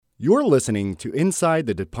You're listening to Inside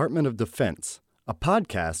the Department of Defense, a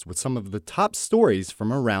podcast with some of the top stories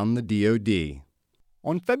from around the DoD.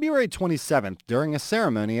 On February 27th, during a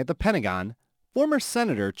ceremony at the Pentagon, former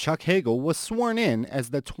Senator Chuck Hagel was sworn in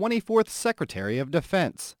as the 24th Secretary of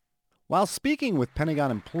Defense. While speaking with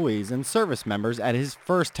Pentagon employees and service members at his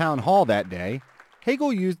first town hall that day,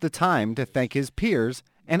 Hagel used the time to thank his peers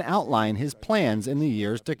and outline his plans in the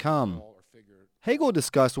years to come. Hagel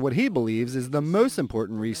discussed what he believes is the most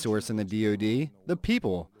important resource in the DoD, the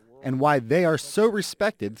people, and why they are so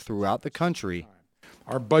respected throughout the country.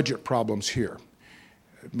 Our budget problems here,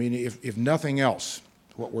 I mean, if nothing else,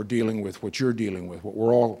 what we're dealing with, what you're dealing with, what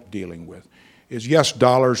we're all dealing with, is yes,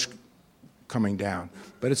 dollars coming down,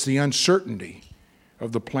 but it's the uncertainty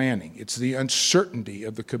of the planning. It's the uncertainty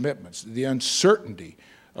of the commitments, the uncertainty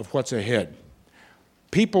of what's ahead.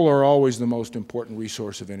 People are always the most important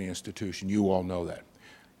resource of any institution. You all know that.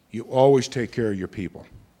 You always take care of your people.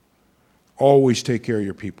 Always take care of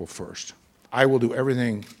your people first. I will do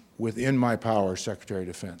everything within my power as Secretary of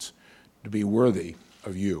Defense to be worthy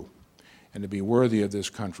of you and to be worthy of this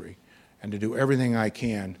country and to do everything I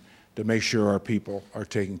can to make sure our people are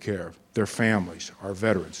taken care of, their families, our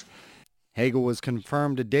veterans. Hagel was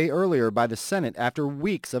confirmed a day earlier by the Senate after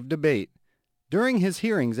weeks of debate. During his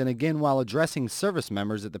hearings and again while addressing service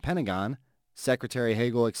members at the Pentagon, Secretary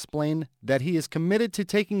Hagel explained that he is committed to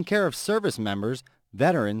taking care of service members,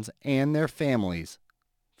 veterans, and their families.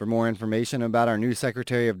 For more information about our new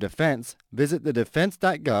Secretary of Defense, visit the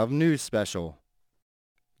defense.gov news special.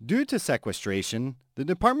 Due to sequestration, the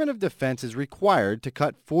Department of Defense is required to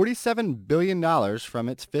cut $47 billion from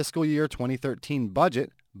its fiscal year 2013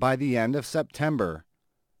 budget by the end of September.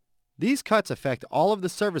 These cuts affect all of the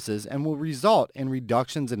services and will result in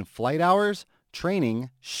reductions in flight hours, training,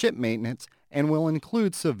 ship maintenance, and will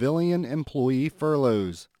include civilian employee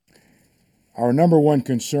furloughs. Our number one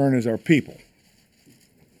concern is our people,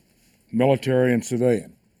 military and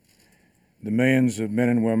civilian, the millions of men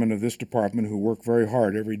and women of this department who work very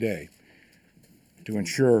hard every day to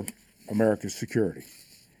ensure America's security.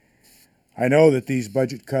 I know that these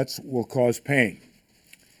budget cuts will cause pain,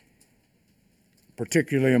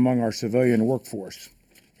 particularly among our civilian workforce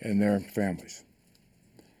and their families.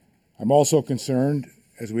 I'm also concerned,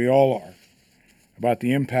 as we all are, about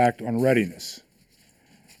the impact on readiness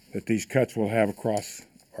that these cuts will have across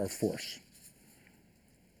our force.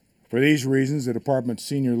 For these reasons, the department's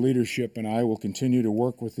senior leadership and I will continue to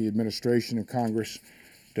work with the administration and Congress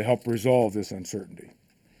to help resolve this uncertainty.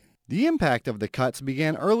 The impact of the cuts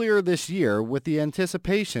began earlier this year with the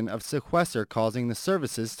anticipation of sequester causing the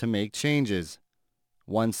services to make changes.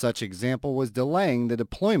 One such example was delaying the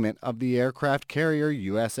deployment of the aircraft carrier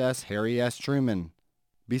USS Harry S. Truman.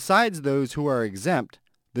 Besides those who are exempt,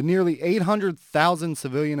 the nearly 800,000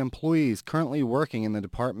 civilian employees currently working in the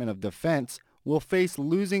Department of Defense will face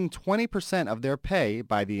losing 20% of their pay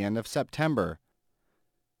by the end of September.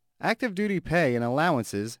 Active duty pay and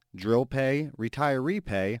allowances, drill pay, retiree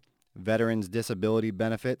pay, veterans' disability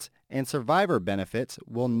benefits, and survivor benefits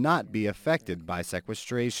will not be affected by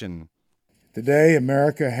sequestration. Today,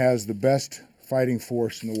 America has the best fighting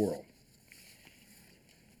force in the world,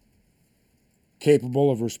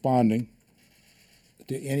 capable of responding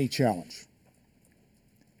to any challenge.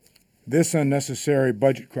 This unnecessary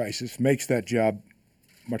budget crisis makes that job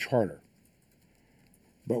much harder,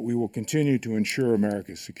 but we will continue to ensure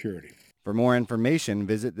America's security. For more information,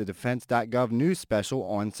 visit the defense.gov news special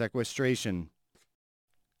on sequestration.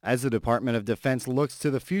 As the Department of Defense looks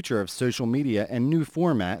to the future of social media and new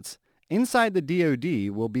formats, Inside the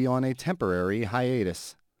DoD will be on a temporary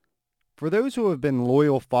hiatus. For those who have been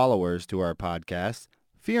loyal followers to our podcast,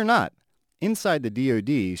 fear not. Inside the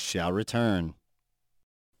DoD shall return.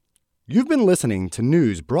 You've been listening to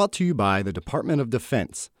news brought to you by the Department of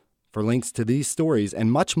Defense. For links to these stories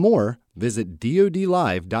and much more, visit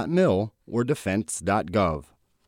dodlive.mil or defense.gov.